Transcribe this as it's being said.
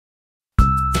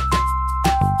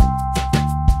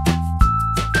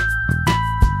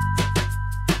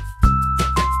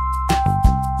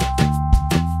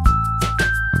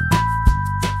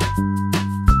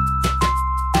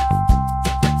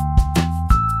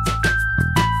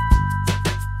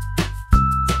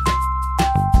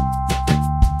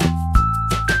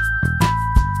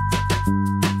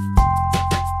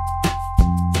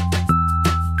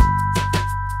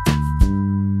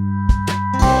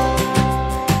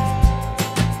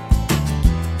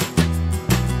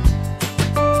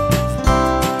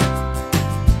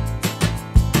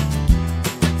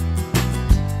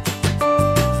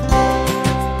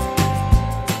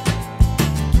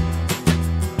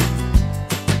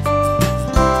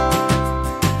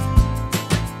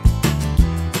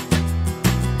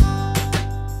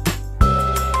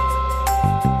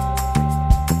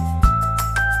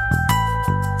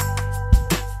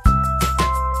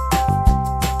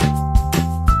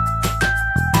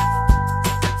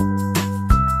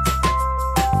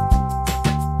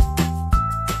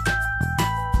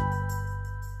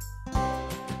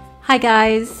Hi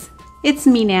guys, it's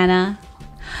me, Nana.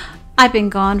 I've been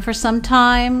gone for some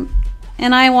time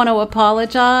and I want to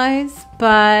apologize,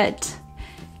 but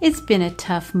it's been a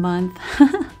tough month.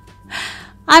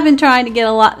 I've been trying to get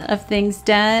a lot of things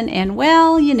done and,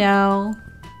 well, you know,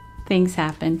 things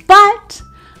happen. But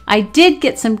I did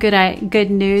get some good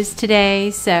news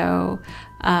today, so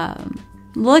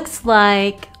looks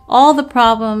like all the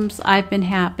problems I've been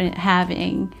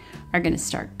having are going to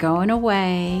start going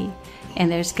away, and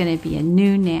there's going to be a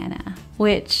new Nana,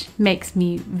 which makes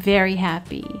me very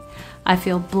happy. I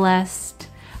feel blessed.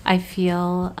 I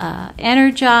feel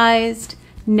energized,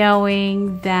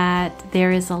 knowing that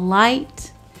there is a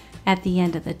light at the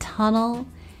end of the tunnel,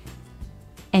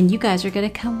 and you guys are going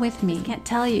to come with me. I can't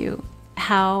tell you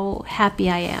how happy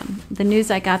I am. The news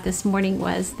I got this morning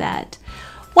was that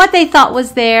what they thought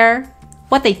was there,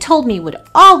 what they told me would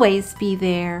always be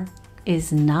there,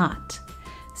 is not.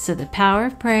 So the power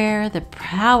of prayer, the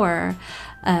power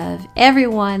of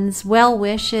everyone's well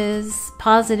wishes,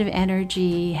 positive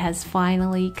energy has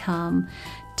finally come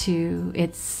to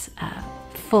its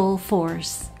full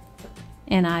force.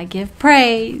 And I give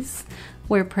praise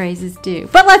where praise is due.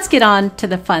 But let's get on to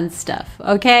the fun stuff,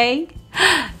 okay?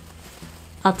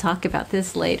 I'll talk about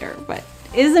this later, but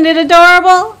isn't it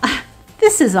adorable?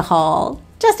 This is a haul,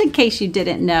 just in case you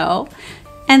didn't know.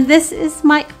 And this is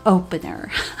my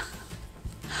opener.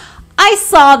 I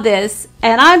saw this,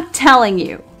 and I'm telling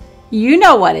you, you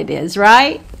know what it is,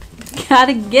 right?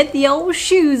 Gotta get the old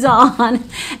shoes on.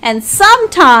 And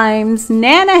sometimes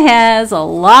Nana has a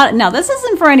lot. Now, this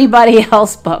isn't for anybody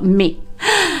else but me.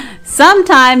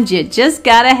 Sometimes you just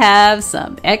gotta have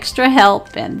some extra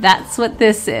help, and that's what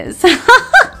this is.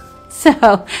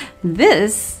 So,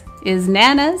 this is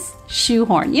Nana's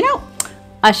shoehorn. You know,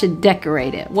 I should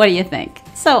decorate it. What do you think?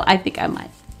 So, I think I might.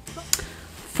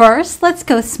 First, let's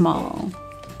go small.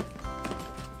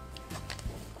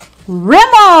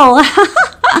 Rimmel!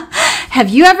 Have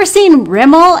you ever seen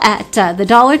Rimmel at the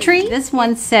Dollar Tree? This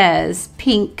one says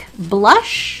pink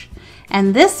blush,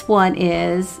 and this one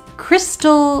is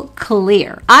crystal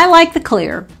clear. I like the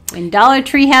clear. When Dollar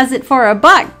Tree has it for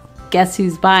 $1, guess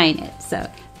who's buying it? So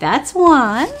that's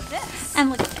one.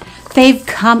 And look, they've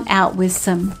come out with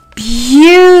some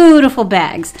beautiful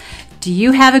bags. Do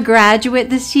you have a graduate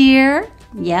this year?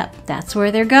 Yep, that's where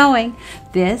they're going.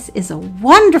 This is a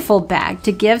wonderful bag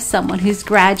to give someone who's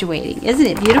graduating. Isn't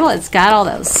it beautiful? It's got all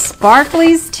those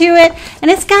sparklies to it, and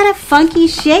it's got a funky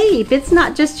shape. It's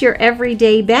not just your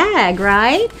everyday bag,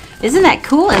 right? Isn't that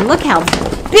cool? And look how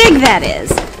big that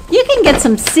is. You can get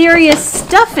some serious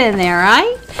stuff in there,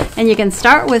 right? And you can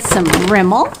start with some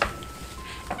Rimmel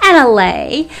and a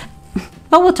lei,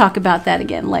 but we'll talk about that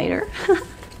again later.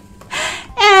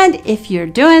 And if you're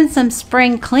doing some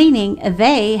spring cleaning,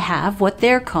 they have what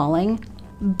they're calling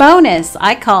bonus.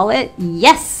 I call it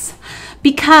yes.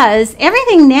 Because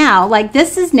everything now, like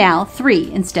this is now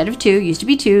 3 instead of 2. Used to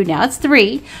be 2, now it's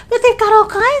 3. But they've got all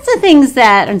kinds of things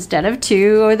that instead of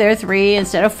 2, they're 3.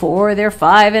 Instead of 4, they're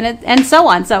 5, and so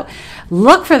on. So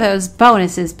look for those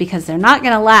bonuses because they're not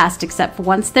going to last, except for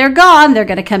once they're gone, they're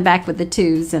going to come back with the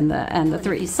 2s and the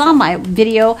 3s. Saw my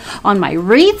video on my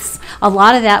wreaths. A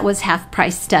lot of that was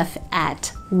half-price stuff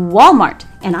at Walmart.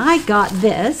 And I got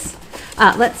this.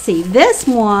 Let's see, this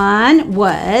one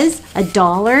was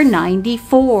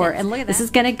 $1.94, and look at that. This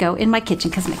is going to go in my kitchen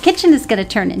because my kitchen is going to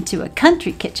turn into a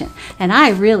country kitchen, and I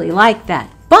really like that.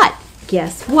 But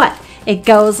guess what? It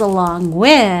goes along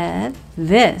with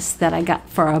this that I got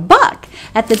for $1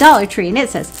 at the Dollar Tree, and it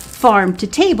says farm to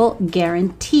table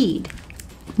guaranteed.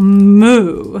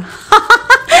 Moo.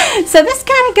 So this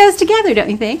kind of goes together, don't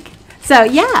you think? So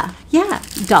yeah,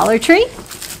 Dollar Tree,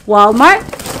 Walmart,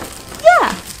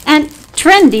 yeah, and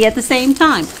trendy at the same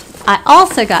time. I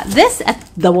also got this at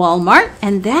the Walmart,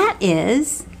 and that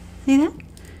is, see that?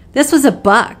 This was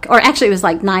 $1, or actually it was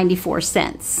like 94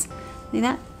 cents. See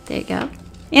that? There you go.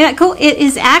 Isn't that cool? It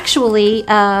is actually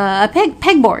a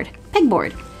pegboard.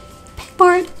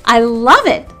 I love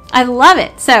it. I love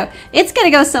it. So it's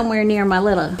gonna go somewhere near my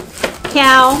little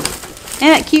cow. Isn't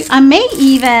that cute? I may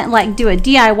even like do a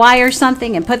DIY or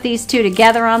something and put these two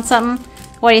together on something.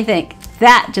 What do you think?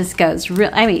 That just goes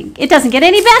real. I mean, it doesn't get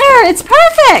any better. It's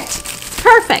perfect.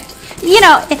 Perfect. You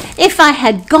know, if I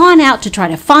had gone out to try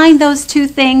to find those two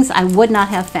things, I would not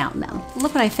have found them.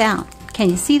 Look what I found.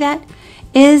 Can you see that?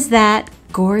 Is that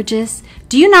gorgeous?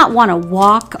 Do you not want to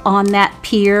walk on that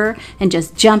pier and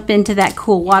just jump into that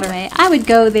cool waterway? I would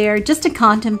go there just to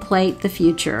contemplate the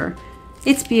future.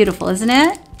 It's beautiful, isn't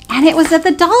it? And it was at the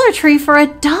Dollar Tree for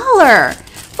 $1.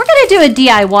 We're going to do a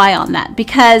DIY on that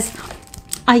because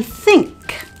I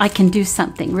think I can do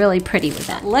something really pretty with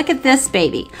that. Look at this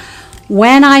baby.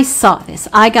 When I saw this,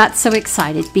 I got so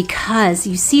excited because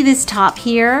you see this top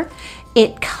here?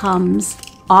 It comes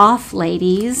off,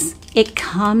 ladies. It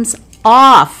comes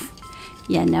off.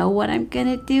 You know what I'm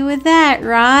gonna do with that,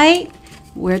 right?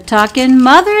 We're talking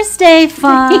Mother's Day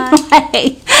fun.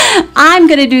 Anyway, I'm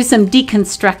gonna do some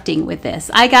deconstructing with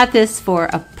this. I got this for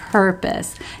a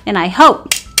purpose, and I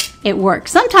hope it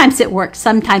works. Sometimes it works.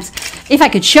 Sometimes, if I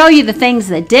could show you the things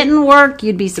that didn't work,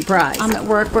 you'd be surprised. I'm at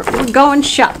work. We're going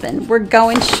shopping. We're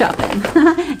going shopping.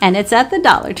 And it's at the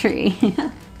Dollar Tree.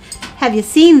 Have you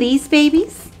seen these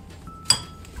babies?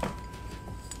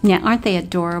 Yeah, aren't they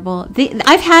adorable?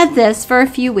 I've had this for a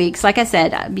few weeks. Like I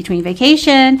said, between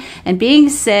vacation and being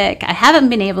sick, I haven't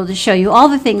been able to show you all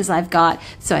the things I've got.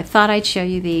 So I thought I'd show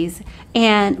you these.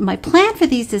 And my plan for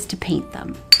these is to paint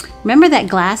them. Remember that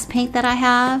glass paint that I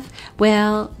have?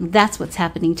 Well, that's what's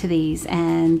happening to these,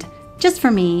 and just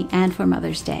for me and for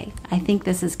Mother's Day. I think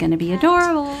this is going to be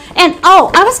adorable. And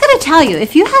oh, I was going to tell you,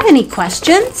 if you have any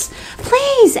questions,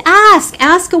 please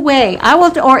ask away. I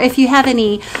will, or if you have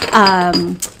any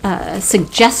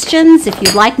suggestions, if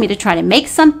you'd like me to try to make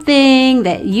something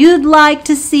that you'd like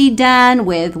to see done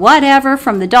with whatever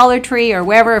from the Dollar Tree or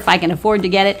wherever, if I can afford to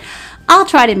get it, I'll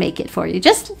try to make it for you.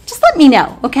 Just let me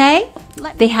know, okay?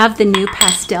 They have the new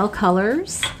pastel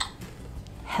colors.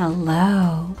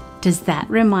 Hello. Does that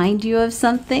remind you of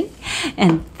something?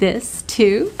 And this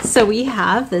too. So we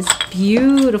have this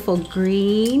beautiful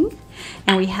green,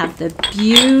 and we have the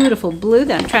beautiful blue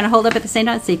that I'm trying to hold up at the same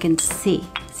time so you can see.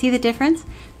 See the difference?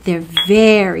 They're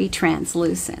very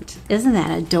translucent. Isn't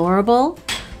that adorable?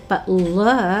 But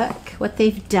look what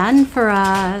they've done for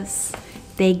us.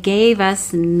 They gave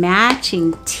us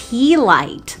matching tea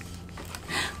light.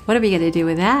 What are we going to do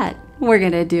with that? We're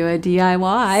going to do a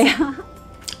DIY.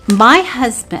 My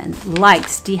husband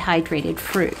likes dehydrated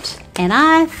fruit, and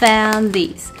I found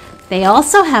these. They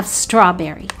also have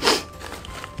strawberry,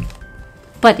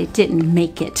 but it didn't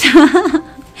make it.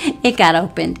 It got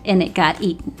opened and it got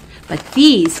eaten. But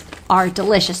these are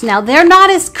delicious. Now, they're not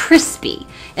as crispy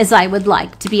as I would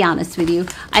like, to be honest with you.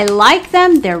 I like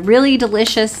them. They're really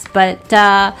delicious, but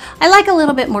I like a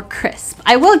little bit more crisp.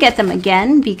 I will get them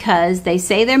again because they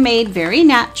say they're made very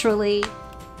naturally.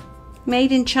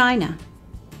 Made in China.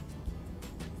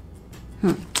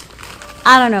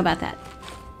 I don't know about that.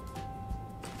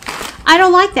 I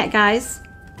don't like that, guys.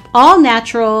 All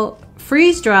natural,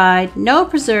 freeze-dried, no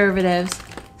preservatives,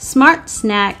 smart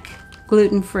snack,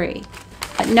 gluten-free.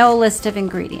 No list of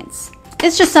ingredients.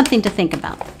 It's just something to think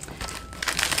about.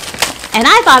 And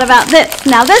I thought about this.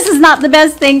 Now, this is not the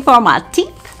best thing for my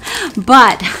teeth,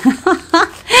 but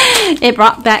it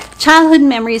brought back childhood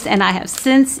memories, and I have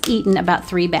since eaten about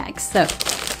 3 bags. So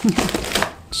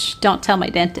don't tell my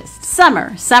dentist.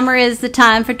 Summer. Summer is the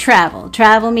time for travel.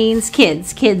 Travel means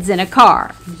kids. Kids in a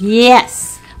car.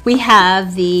 Yes. We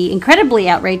have the incredibly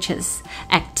outrageous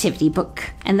activity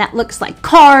book, and that looks like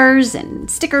cars and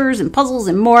stickers and puzzles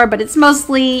and more, but it's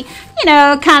mostly, you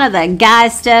know, kind of the guy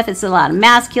stuff. It's a lot of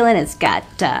masculine. It's got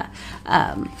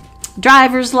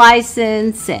driver's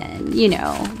license and, you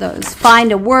know, those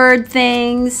find a word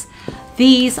things.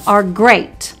 These are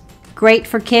great. Great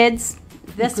for kids.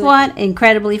 This one,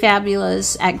 incredibly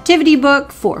fabulous activity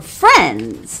book for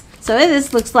friends. So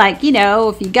this looks like, you know,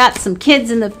 if you got some kids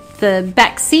in the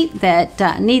back seat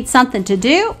that need something to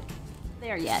do.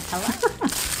 There yet, hello.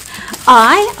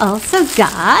 I also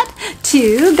got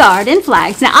 2 garden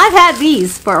flags. Now, I've had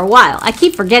these for a while. I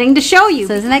keep forgetting to show you.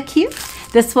 So isn't that cute?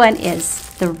 This one is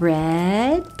the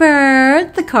red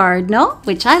bird, the cardinal,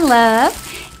 which I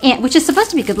love, and which is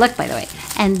supposed to be good luck, by the way.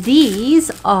 And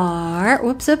these are,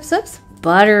 whoops,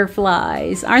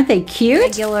 butterflies. Aren't they cute?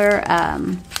 Regular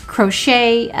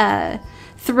crochet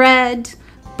thread,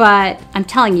 but I'm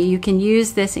telling you, you can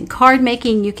use this in card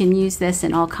making. You can use this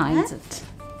in all kinds of.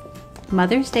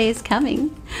 Mother's Day is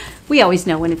coming. We always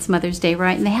know when it's Mother's Day,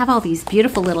 right? And they have all these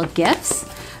beautiful little gifts.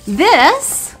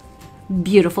 This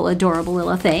beautiful, adorable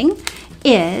little thing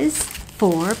is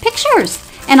for pictures.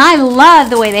 And I love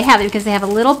the way they have it because they have a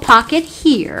little pocket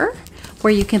here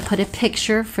where you can put a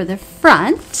picture for the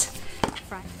front.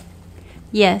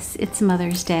 Yes, it's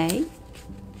Mother's Day.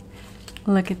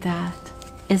 Look at that.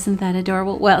 Isn't that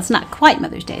adorable? Well, it's not quite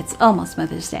Mother's Day. It's almost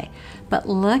Mother's Day. But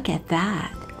look at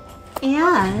that.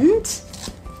 And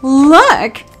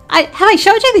look. Have I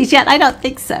showed you these yet? I don't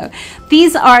think so.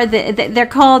 These are they're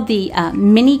called the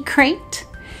mini crate.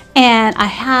 And I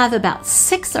have about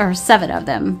 6 or 7 of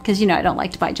them because, you know, I don't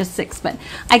like to buy just 6. But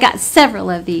I got several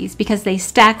of these because they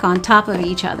stack on top of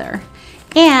each other.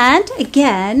 And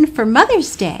again, for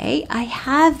Mother's Day, I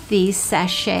have these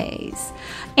sachets.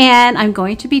 And I'm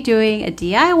going to be doing a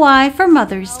DIY for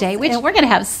Mother's Day, which we're going to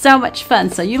have so much fun.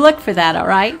 So you look for that, all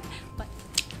right?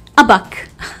 A buck.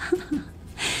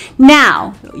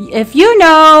 Now, if you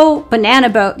know Banana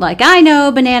Boat like I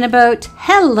know Banana Boat,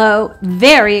 hello,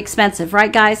 very expensive,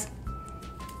 right, guys?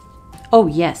 Oh,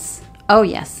 yes. Oh,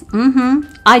 yes.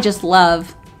 I just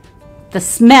love the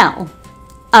smell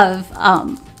of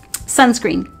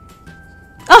sunscreen.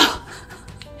 Oh,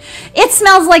 it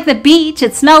smells like the beach.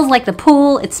 It smells like the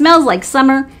pool. It smells like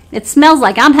summer. It smells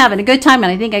like I'm having a good time,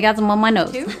 and I think I got some on my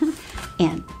nose.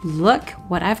 And look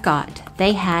what I've got.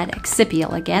 They had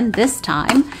Excipial again this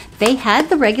time. They had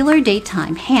the regular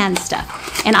daytime hand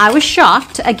stuff. And I was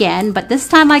shocked again, but this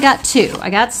time I got two. I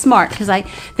got smart because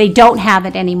they don't have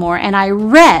it anymore. And I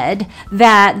read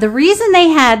that the reason they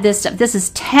had this stuff, this is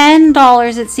 $10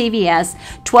 at CVS,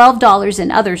 $12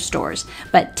 in other stores,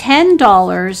 but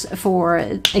 $10 for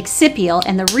Excipial.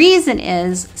 And the reason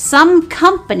is some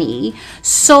company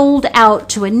sold out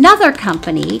to another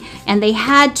company and they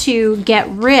had to get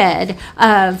rid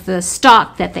of the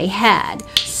stock that they had.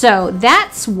 So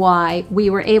that's why we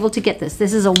were able to get this.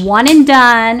 This is a one and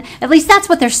done. At least that's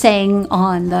what they're saying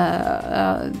on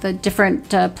the different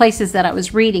places that I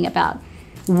was reading about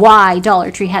why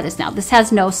Dollar Tree had this now. This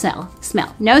has no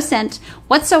smell, no scent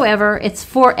whatsoever. It's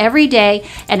for every day,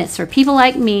 and it's for people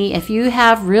like me. If you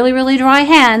have really, really dry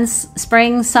hands,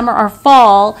 spring, summer, or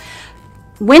fall,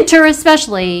 winter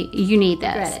especially, you need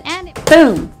this. And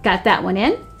boom, got that one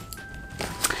in.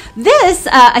 This,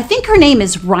 I think her name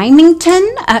is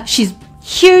Rymington. She's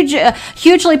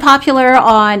hugely popular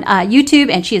on YouTube,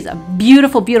 and she is a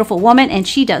beautiful, beautiful woman, and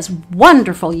she does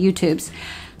wonderful YouTubes.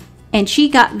 And she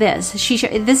got this.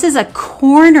 This is a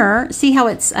corner. See how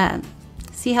it's,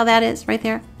 see how that is right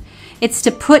there? It's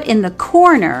to put in the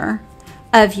corner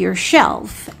of your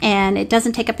shelf, and it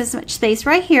doesn't take up as much space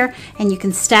right here, and you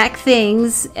can stack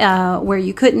things where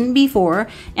you couldn't before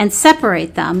and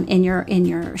separate them in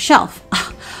your shelf.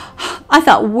 I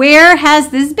thought, where has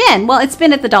this been? Well, it's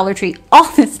been at the Dollar Tree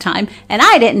all this time, and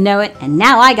I didn't know it, and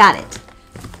now I got it.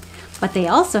 But they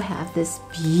also have this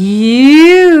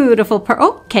beautiful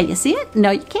oh, can you see it?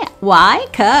 No, you can't. Why?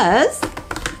 Because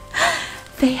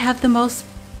they have the most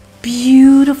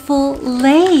beautiful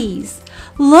leis.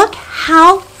 Look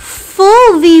how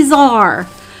full these are.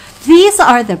 These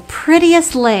are the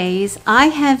prettiest leis I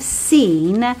have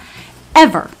seen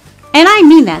ever. And I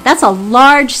mean that. That's a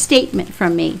large statement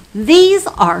from me. These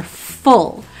are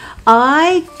full.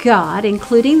 I got,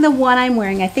 including the one I'm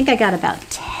wearing, I think I got about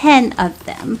 10 of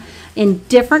them in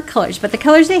different colors. But the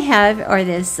colors they have are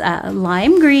this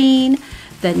lime green,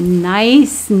 the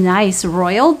nice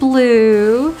royal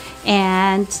blue,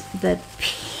 and the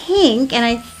pink. And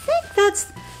I think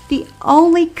that's the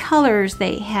only colors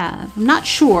they have. I'm not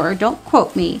sure. Don't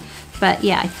quote me. But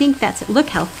yeah, I think that's it. Look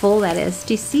how full that is.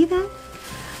 Do you see that?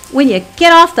 When you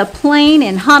get off the plane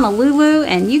in Honolulu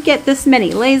and you get this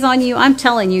many leis on you, I'm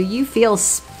telling you, you feel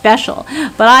special.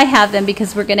 But I have them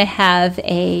because we're going to have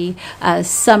a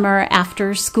summer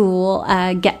after school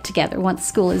get together. Once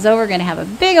school is over, we're going to have a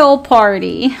big old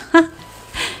party.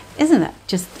 Isn't that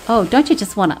just, oh, don't you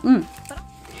just want to,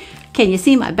 Can you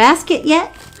see my basket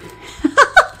yet?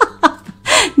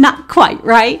 Not quite,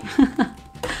 right?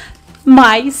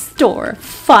 My store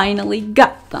finally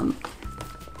got them.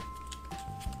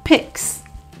 Picks.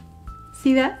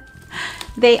 See that?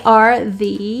 They are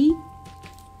the,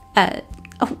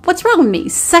 what's wrong with me?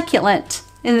 Succulent.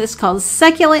 And it's called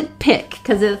succulent pick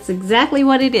because that's exactly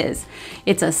what it is.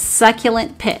 It's a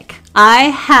succulent pick. I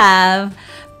have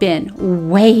been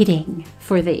waiting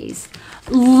for these,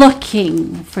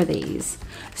 looking for these,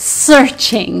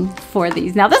 searching for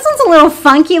these. Now this one's a little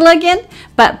funky looking,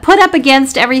 but put up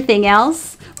against everything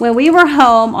else, when we were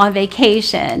home on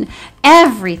vacation,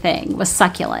 everything was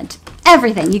succulent.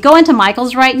 Everything. You go into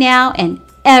Michael's right now and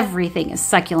everything is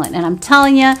succulent. And I'm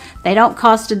telling you, they don't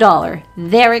cost $1.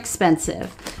 They're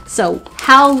expensive. So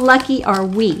how lucky are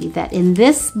we that in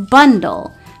this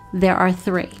bundle, there are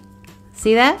 3.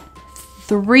 See that?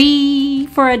 3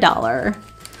 for $1.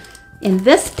 In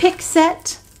this pick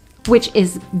set, which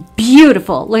is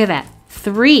beautiful. Look at that.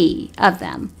 3 of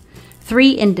them.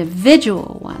 3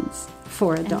 individual ones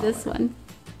for $1. And this one.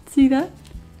 See that?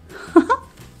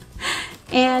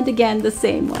 And again, the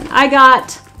same one. I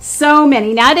got so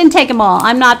many. Now, I didn't take them all.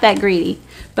 I'm not that greedy.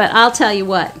 But I'll tell you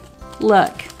what.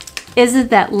 Look. Isn't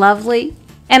that lovely?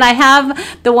 And I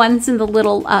have the ones in the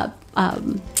little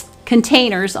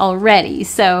containers already.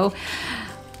 So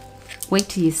wait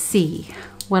till you see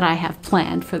what I have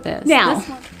planned for this. Now,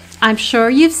 I'm sure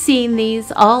you've seen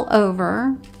these all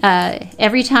over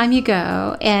every time you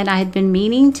go, and I had been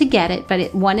meaning to get it,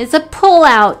 but one is a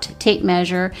pull-out tape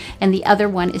measure and the other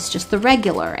one is just the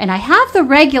regular. And I have the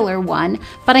regular one,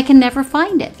 but I can never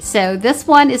find it. So this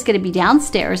one is going to be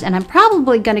downstairs, and I'm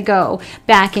probably going to go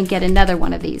back and get another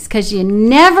one of these because you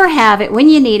never have it when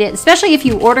you need it, especially if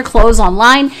you order clothes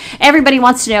online. Everybody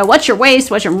wants to know what's your waist,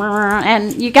 what's your,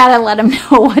 and you got to let them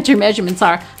know what your measurements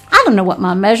are. I don't know what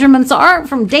my measurements are.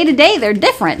 From day to day, they're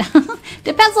different.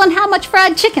 Depends on how much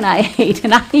fried chicken I ate,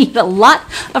 and I eat a lot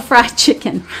of fried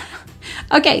chicken.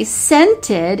 Okay,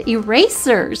 scented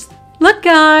erasers. Look,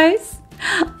 guys.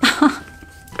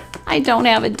 I don't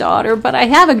have a daughter, but I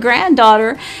have a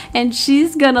granddaughter, and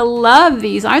she's gonna love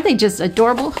these. Aren't they just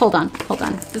adorable? Hold on.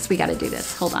 We gotta do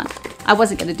this. Hold on. I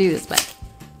wasn't gonna do this, but.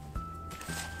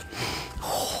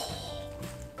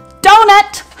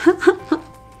 Donut!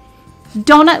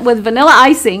 Donut with vanilla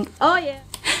icing. Oh yeah.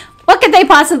 What could they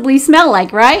possibly smell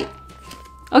like, right?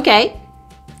 Okay.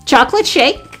 Chocolate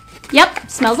shake. Yep,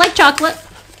 smells like chocolate.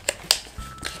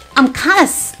 I'm kind of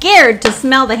scared to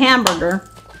smell the hamburger.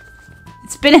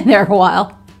 It's been in there a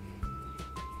while.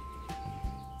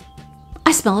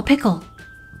 I smell a pickle.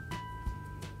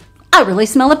 I really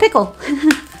smell a pickle.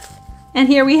 And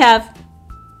here we have,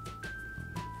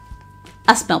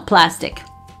 I smell plastic.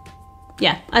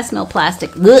 Yeah, I smell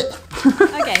plastic.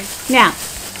 Okay, now,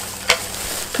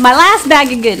 my last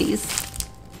bag of goodies.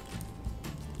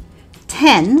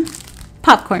 10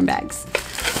 popcorn bags.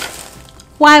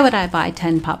 Why would I buy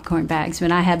 10 popcorn bags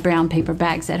when I had brown paper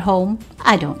bags at home?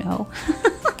 I don't know.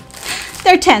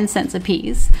 They're 10 cents a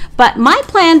piece. But my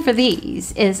plan for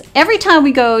these is every time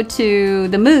we go to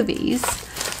the movies,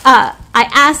 I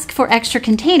ask for extra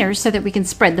containers so that we can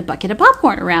spread the bucket of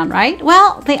popcorn around, right?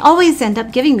 Well, they always end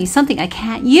up giving me something I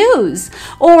can't use,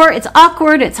 or it's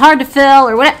awkward, it's hard to fill,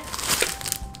 or whatever.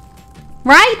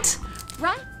 Right?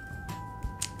 Right?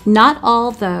 Not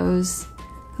all those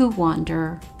who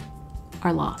wander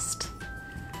are lost.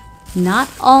 Not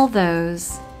all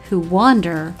those who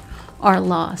wander are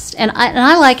lost. And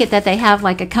I like it that they have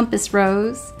like a compass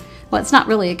rose. Well, it's not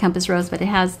really a compass rose, but it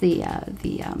has the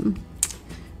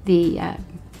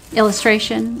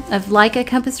illustration of like a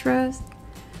compass rose.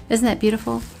 Isn't that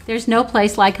beautiful? There's no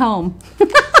place like home.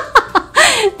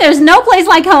 There's no place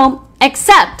like home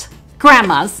except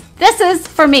Grandma's. This is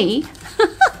for me.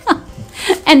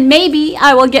 And maybe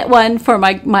I will get one for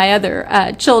my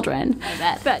other children.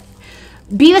 But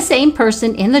be the same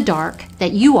person in the dark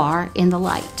that you are in the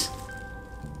light.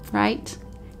 Right?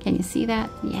 Can you see that?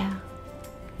 Yeah.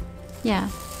 Yeah.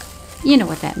 You know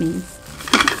what that means.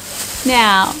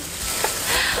 Now,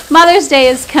 Mother's Day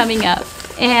is coming up,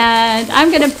 and I'm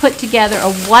going to put together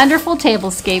a wonderful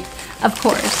tablescape, of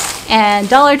course, and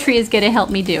Dollar Tree is going to help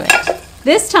me do it.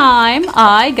 This time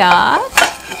I got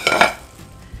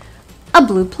a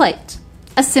blue plate,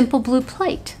 a simple blue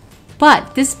plate,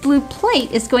 but this blue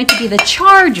plate is going to be the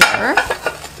charger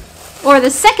or the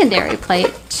secondary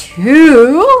plate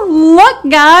to, look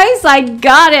guys, I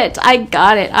got it.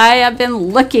 I have been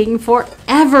looking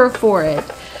forever for it.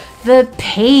 The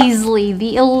paisley,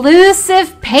 the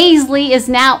elusive paisley is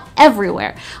now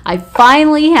everywhere. I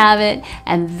finally have it,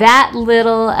 and that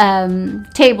little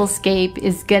tablescape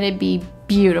is gonna be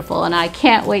beautiful, and I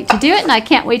can't wait to do it, and I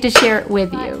can't wait to share it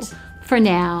with you. For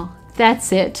now,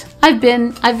 that's it. I've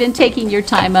been taking your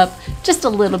time up just a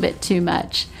little bit too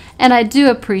much, and I do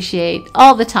appreciate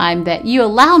all the time that you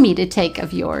allow me to take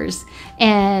of yours.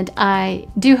 And I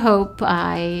do hope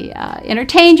I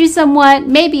entertained you somewhat,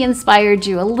 maybe inspired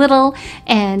you a little.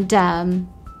 And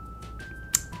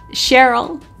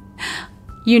Cheryl,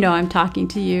 you know I'm talking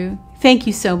to you. Thank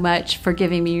you so much for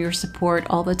giving me your support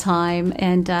all the time.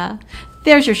 And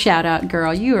there's your shout out,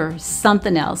 girl. You are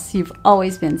something else. You've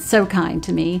always been so kind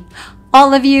to me.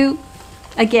 All of you,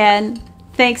 again,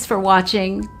 thanks for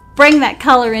watching. Bring that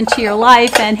color into your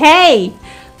life. And hey,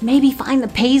 maybe find the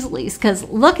paisleys, because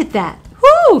look at that.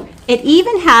 Woo! It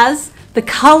even has the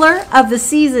color of the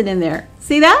season in there.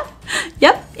 See that?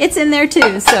 Yep, it's in there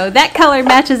too. So that color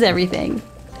matches everything.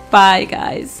 Bye,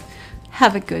 guys.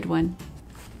 Have a good one.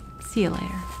 See you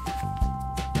later.